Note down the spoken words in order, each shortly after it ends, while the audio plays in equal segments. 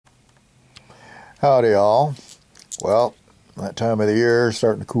Howdy all. Well, that time of the year is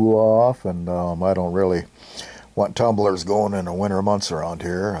starting to cool off, and I don't really want tumblers going in the winter months around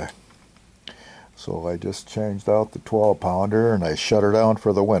here. So I just changed out the 12-pounder and I shut her down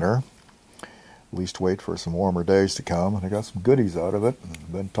for the winter. At least wait for some warmer days to come, and I got some goodies out of it.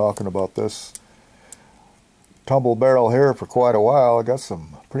 I've been talking about this tumble barrel here for quite a while. I got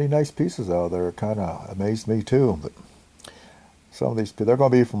some pretty nice pieces out of there. It kind of amazed me too. But some of these, they're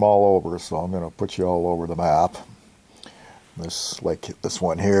going to be from all over, so I'm going to put you all over the map. Like this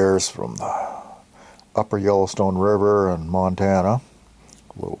one here is from the Upper Yellowstone River in Montana.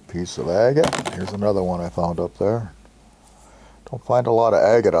 A little piece of agate. Here's another one I found up there. Don't find a lot of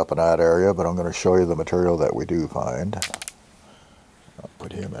agate up in that area, but I'm going to show you the material that we do find. I'll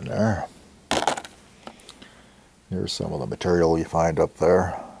put him in there. Here's some of the material you find up there.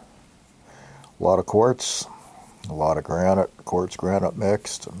 A lot of quartz, a lot of granite, quartz granite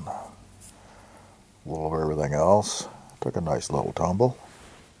mixed, and a little of everything else. Took a nice little tumble.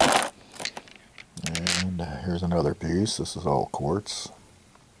 And here's another piece. This is all quartz.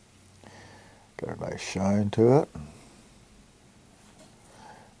 Got a nice shine to it.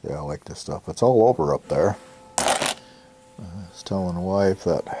 Yeah, I like this stuff. It's all over up there. I was telling the wife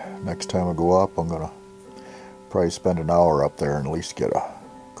that next time I go up, I'm going to probably spend an hour up there and at least get a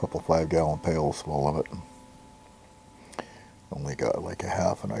couple 5-gallon pails full of it. Only got like a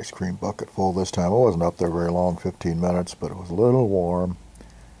half an ice cream bucket full this time. I wasn't up there very long, 15 minutes, but it was a little warm.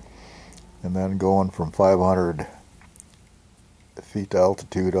 And then going from 500 feet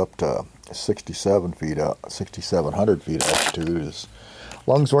altitude up to 6,700 feet altitude, his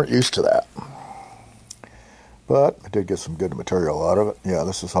lungs weren't used to that. But I did get some good material out of it. Yeah,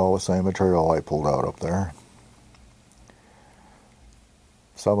 this is all the same material I pulled out up there.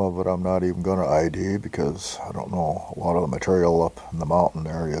 Some of it I'm not even going to ID because I don't know a lot of the material up in the mountain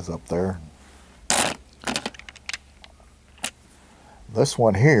areas up there. This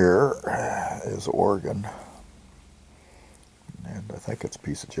one here is Oregon, and I think it's a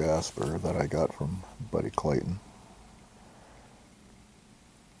piece of jasper that I got from Buddy Clayton.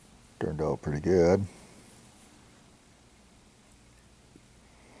 Turned out pretty good.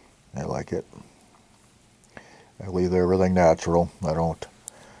 I like it. I leave everything natural. I don't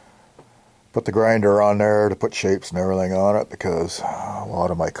put the grinder on there to put shapes and everything on it because a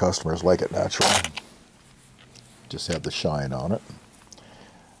lot of my customers like it natural. Just have the shine on it.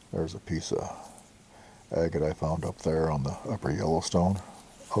 There's a piece of agate I found up there on the Upper Yellowstone.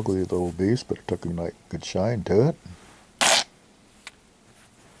 Ugly little beast, but it took a good shine to it.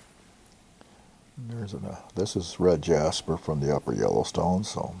 This is red jasper from the Upper Yellowstone,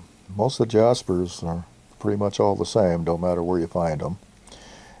 so most of the jaspers are pretty much all the same, don't matter where you find them.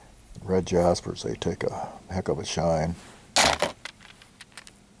 Red jaspers, they take a heck of a shine.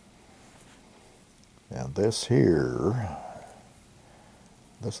 And this here,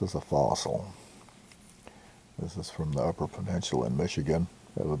 this is a fossil. This is from the Upper Peninsula in Michigan.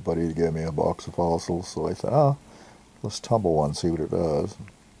 I have a buddy who gave me a box of fossils, so I said, let's tumble one, see what it does.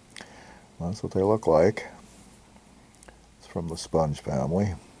 That's what they look like. It's from the sponge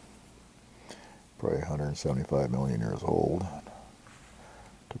family. Probably 175 million years old.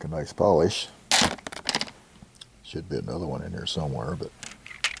 Took a nice polish. Should be another one in here somewhere, but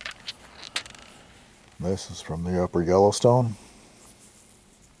this is from the Upper Yellowstone.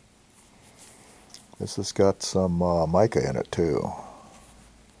 This has got some mica in it too.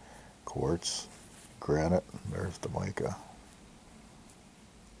 Quartz, granite, there's the mica.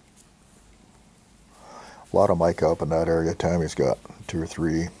 A lot of mica up in that area. Tammy's got 2 or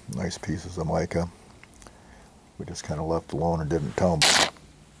 3 nice pieces of mica. We just kind of left alone and didn't tumble.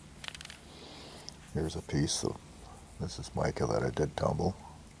 Here's a piece of, this is mica that I did tumble.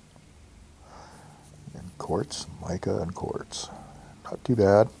 And quartz, mica and quartz. Not too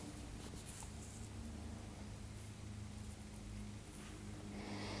bad.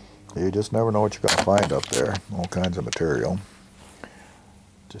 You just never know what you're going to find up there. All kinds of material.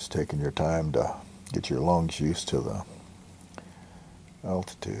 Just taking your time to get your lungs used to the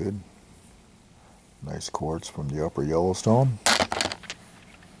altitude. Nice quartz from the Upper Yellowstone.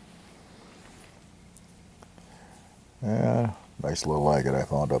 Yeah, nice little agate I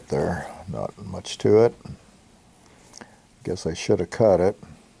found up there. Not much to it. Guess I should have cut it,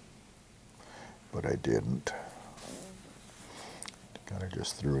 but I didn't. Kind of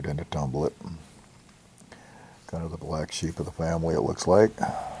just threw it in to tumble it. Kind of the black sheep of the family, it looks like.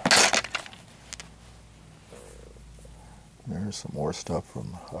 There's some more stuff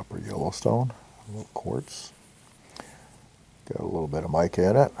from Upper Yellowstone. A little quartz. Got a little bit of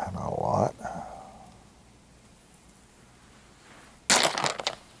mica in it, not a lot.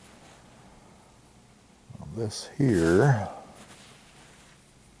 This here,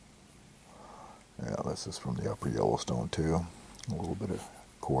 yeah, this is from the upper Yellowstone too. A little bit of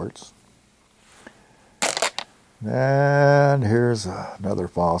quartz. And here's another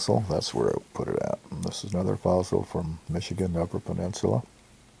fossil. That's where I put it at. And this is another fossil from Michigan Upper Peninsula.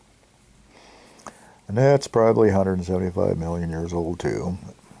 And that's probably 175 million years old too.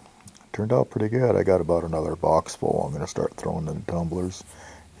 Turned out pretty good. I got about another box full. I'm going to start throwing in tumblers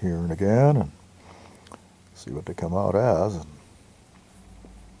here and again and see what they come out as. And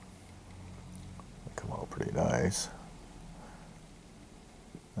they come out pretty nice.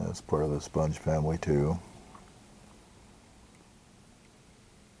 That's part of the sponge family too.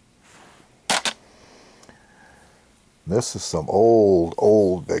 This is some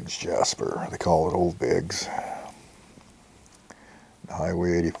old Biggs jasper. They call it Old Biggs.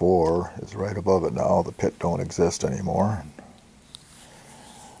 Highway 84 is right above it now. The pit don't exist anymore.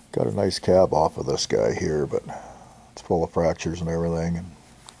 Got a nice cab off of this guy here, but it's full of fractures and everything. And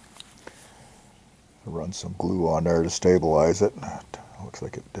I run some glue on there to stabilize it. Looks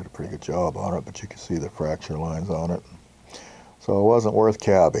like it did a pretty good job on it, but you can see the fracture lines on it. So it wasn't worth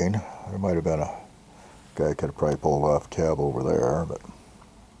cabbing. There might have been a guy could have probably pulled off a cab over there, but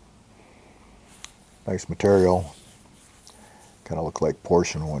nice material. Kind of look like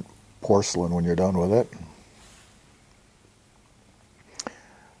porcelain when you're done with it.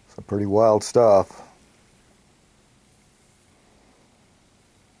 Some pretty wild stuff.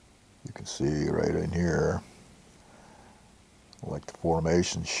 You can see right in here, like the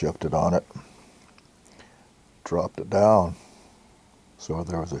formation shifted on it, dropped it down. So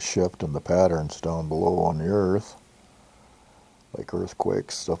there was a shift in the patterns down below on the earth, like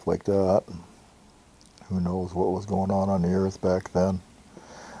earthquakes, stuff like that. Who knows what was going on the earth back then.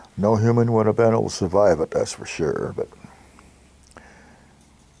 No human would have been able to survive it, that's for sure. But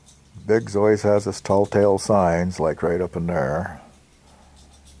Biggs always has his telltale signs, like right up in there.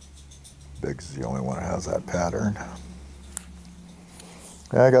 Biggs is the only one that has that pattern.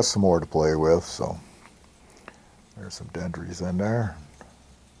 Yeah, I got some more to play with, so there's some dendries in there.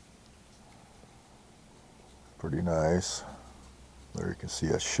 Pretty nice. There you can see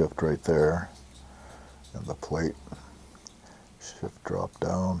a shift right there. And the plate shift drop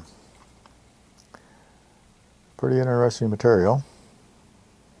down. Pretty interesting material.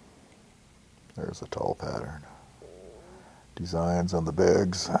 There's a tall pattern. Designs on the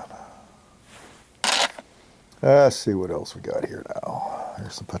Biggs. Let's see what else we got here now.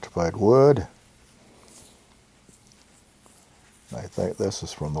 There's some petrified wood. I think this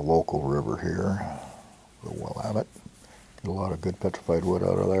is from the local river here, the Willamette. Get a lot of good petrified wood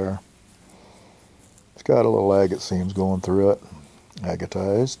out of there. It's got a little agate seams going through it,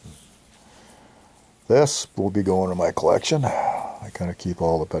 agatized. This will be going to my collection. I kind of keep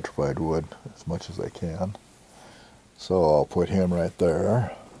all the petrified wood as much as I can. So I'll put him right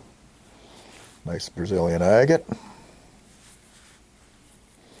there. Nice Brazilian agate.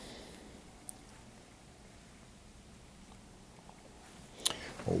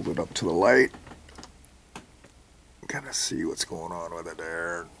 Hold it up to the light. Kind of see what's going on with it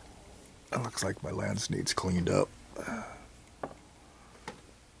there. It looks like my lens needs cleaned up.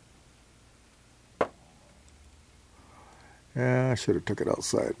 Yeah, I should have took it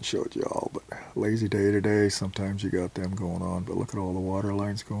outside and showed you all, but lazy day today. Sometimes you got them going on, but look at all the water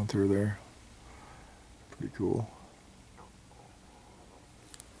lines going through there. Pretty cool.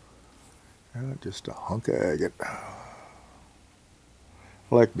 Yeah, just a hunk of agate. I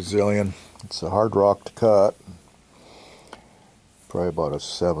like Brazilian. It's a hard rock to cut. Probably about a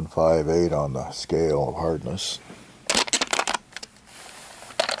 7.58 on the scale of hardness.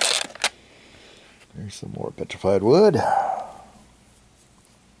 There's some more petrified wood.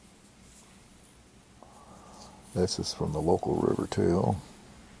 This is from the local river too.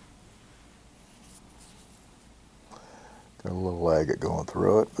 Got a little agate going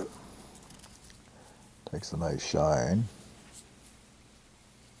through it, but takes a nice shine.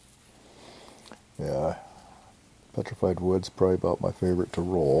 Yeah, petrified wood's probably about my favorite to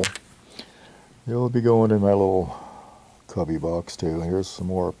roll. It'll be going in my little cubby box too. Here's some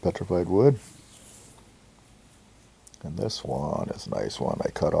more petrified wood. And this one is a nice one. I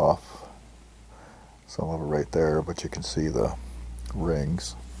cut off some of it right there, but you can see the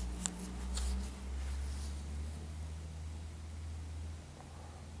rings.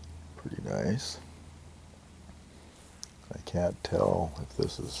 Pretty nice. I can't tell if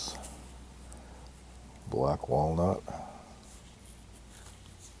this is black walnut.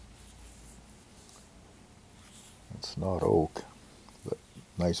 It's not oak, but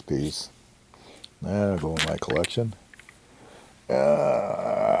nice piece. That'll go in my collection.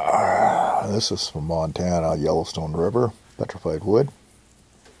 This is from Montana, Yellowstone River, petrified wood.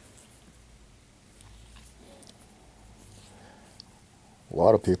 A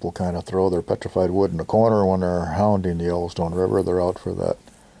lot of people kind of throw their petrified wood in the corner when they're hounding the Yellowstone River. They're out for that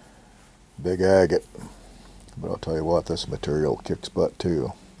big agate. But I'll tell you what, this material kicks butt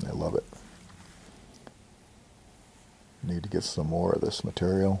too. I love it. Need to get some more of this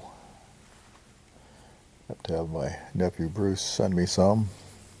material. Have to have my nephew Bruce send me some.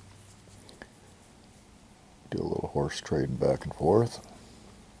 Do a little horse trading back and forth.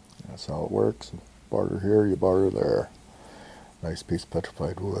 That's how it works. Barter here, you barter there. Nice piece of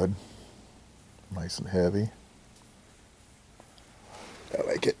petrified wood. Nice and heavy. I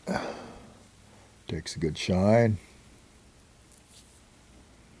like it. Takes a good shine.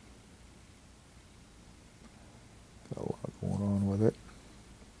 Got a lot going on with it.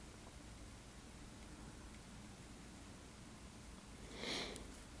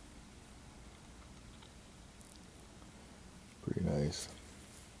 Pretty nice.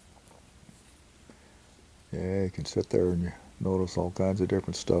 Yeah, you can sit there and you notice all kinds of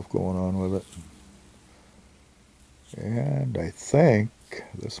different stuff going on with it. And I think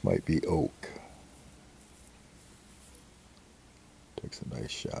this might be oak. Takes a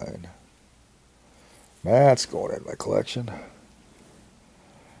nice shine. That's going in my collection.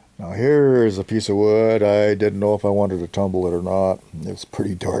 Now here's a piece of wood. I didn't know if I wanted to tumble it or not. It was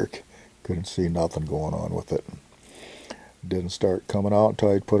pretty dark. Couldn't see nothing going on with it. Didn't start coming out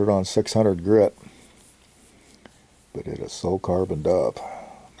until I put it on 600 grit. But it is so carboned up.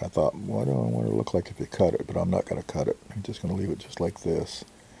 I thought, what do I want to look like if you cut it? But I'm not going to cut it. I'm just going to leave it just like this.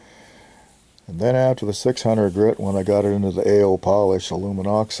 And then after the 600 grit, when I got it into the AO polish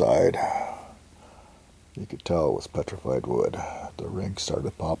aluminum oxide, you could tell it was petrified wood. The rings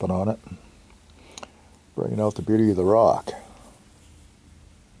started popping on it, bringing out the beauty of the rock.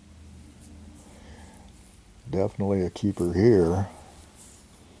 Definitely a keeper here.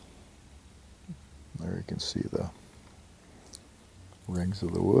 There you can see the rings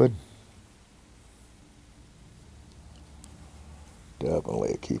of the wood.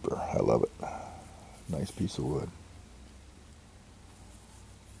 Definitely a keeper. I love it. Nice piece of wood.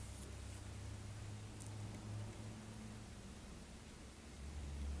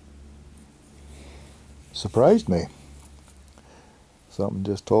 Surprised me. Something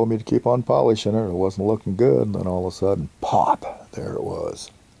just told me to keep on polishing it. It wasn't looking good, and then all of a sudden, pop! There it was.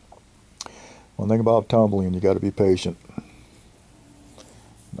 One thing about tumbling, you got to be patient.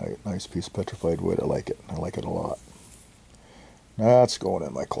 Nice piece of petrified wood. I like it. I like it a lot. That's going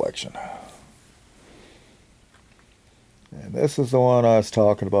in my collection. And this is the one I was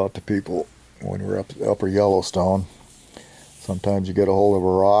talking about to people when we were up Upper Yellowstone. Sometimes you get a hold of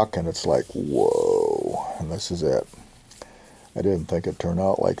a rock and it's like, whoa, and this is it. I didn't think it'd turn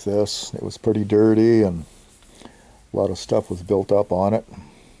out like this. It was pretty dirty and a lot of stuff was built up on it.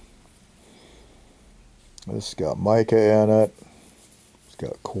 This has got mica in it. It's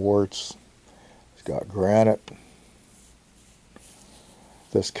got quartz. It's got granite.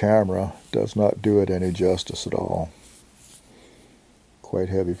 This camera does not do it any justice at all. Quite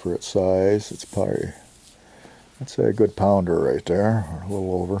heavy for its size. It's probably, I'd say, a good pounder right there, or a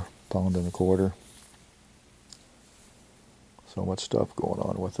little over, pound and a quarter. So much stuff going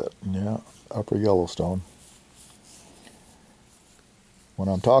on with it. Yeah, Upper Yellowstone. When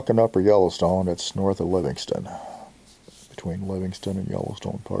I'm talking Upper Yellowstone, it's north of Livingston, between Livingston and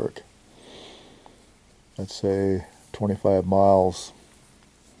Yellowstone Park. I'd say 25 miles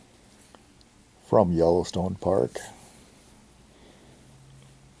from Yellowstone Park.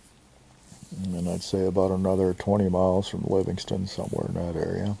 And I'd say about another 20 miles from Livingston, somewhere in that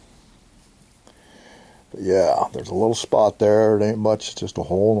area. But yeah, there's a little spot there. It ain't much, it's just a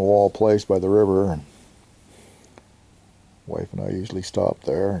hole in the wall place by the river. And wife and I usually stop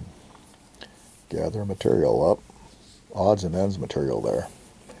there and gather material up. Odds and ends material there.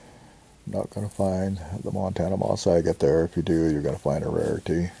 Not going to find the Montana moss agate there. If you do, you're going to find a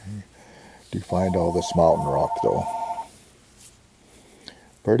rarity. You find all this mountain rock though.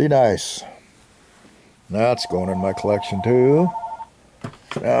 Pretty nice. That's going in my collection too.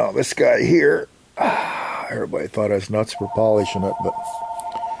 Now this guy here, everybody thought I was nuts for polishing it, but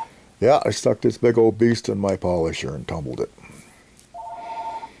yeah, I stuck this big old beast in my polisher and tumbled it.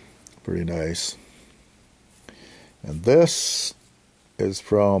 Pretty nice. And this is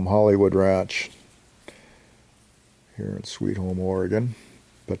from Hollywood Ranch here in Sweet Home, Oregon.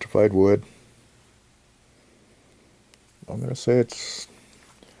 Petrified wood. I'm going to say it's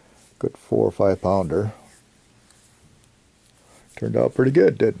a good 4 or 5 pounder. Turned out pretty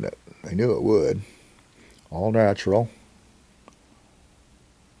good, didn't it? I knew it would. All natural.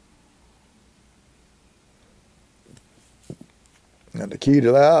 And the key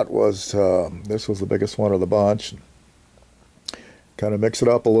to that was, this was the biggest one of the bunch. Kind of mix it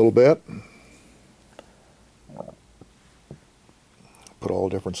up a little bit. Put all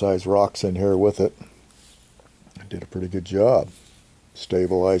different size rocks in here with it. I did a pretty good job.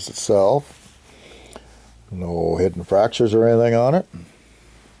 Stabilized itself. No hidden fractures or anything on it.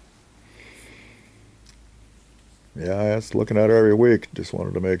 Yeah, I was looking at it every week. Just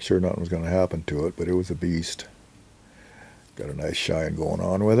wanted to make sure nothing was going to happen to it, but it was a beast. Got a nice shine going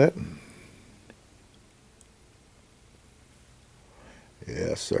on with it.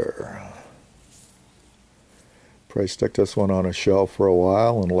 Yes, sir. Probably stick this one on a shelf for a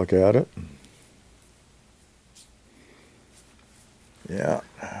while and look at it. Yeah,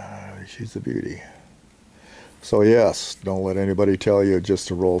 she's a beauty. So yes, don't let anybody tell you just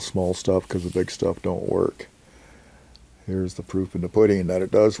to roll small stuff because the big stuff don't work. Here's the proof in the pudding that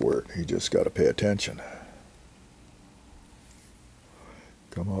it does work. You just got to pay attention.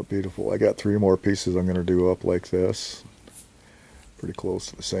 Come out beautiful. I got 3 more pieces I'm going to do up like this. Pretty close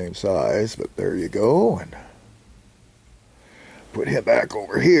to the same size, but there you go. And put him back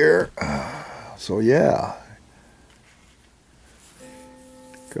over here. So yeah.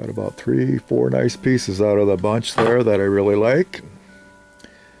 Got about 3-4 nice pieces out of the bunch there that I really like.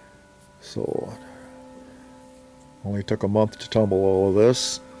 So, only took a month to tumble all of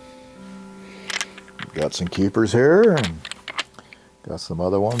this. Got some keepers here, and got some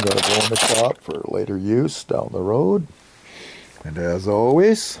other ones that'll go in the shop for later use down the road. And as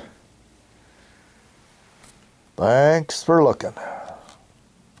always, thanks for looking.